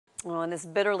Well, and this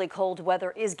bitterly cold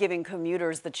weather is giving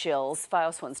commuters the chills.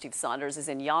 FiOS 1 Steve Saunders is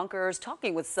in Yonkers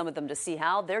talking with some of them to see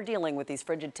how they're dealing with these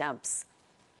frigid temps.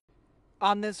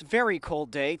 On this very cold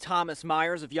day, Thomas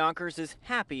Myers of Yonkers is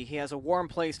happy he has a warm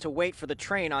place to wait for the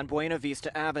train on Buena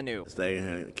Vista Avenue. Stay in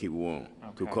here and keep warm.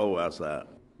 Too cold outside.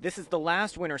 This is the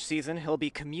last winter season he'll be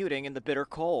commuting in the bitter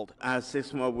cold. I have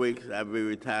 6 more weeks. I'll be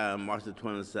retired on March the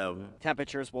 27th.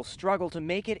 Temperatures will struggle to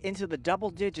make it into the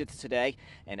double digits today,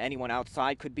 and anyone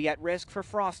outside could be at risk for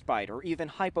frostbite or even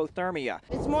hypothermia.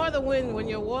 It's more the wind. When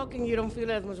you're walking, you don't feel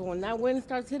as much. When that wind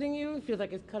starts hitting you, it feels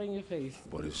like it's cutting your face.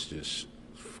 But it's just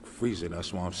freezing.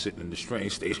 That's why I'm sitting in the train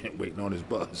station waiting on this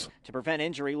bus. To prevent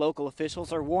injury, local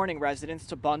officials are warning residents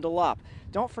to bundle up.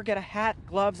 Don't forget a hat,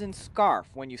 gloves, and scarf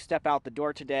when you step out the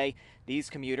door today. These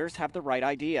commuters have the right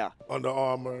idea. Under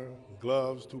Armour,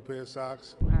 gloves, 2 pair of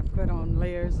socks. I put on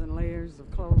layers and layers of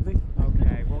clothing.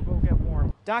 Okay, we'll go get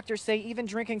warm. Doctors say even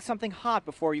drinking something hot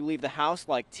before you leave the house,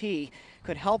 like tea,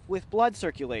 could help with blood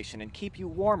circulation and keep you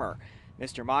warmer.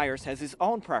 Mr. Myers has his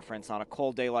own preference on a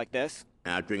cold day like this.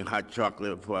 And I drink hot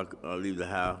chocolate before I leave the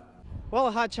house. Well,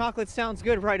 a hot chocolate sounds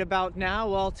good right about now.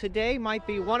 Well, today might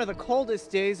be one of the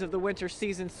coldest days of the winter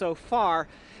season so far,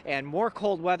 and more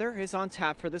cold weather is on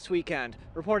tap for this weekend.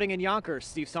 Reporting in Yonkers,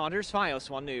 Steve Saunders, FiOS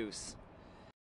 1 News.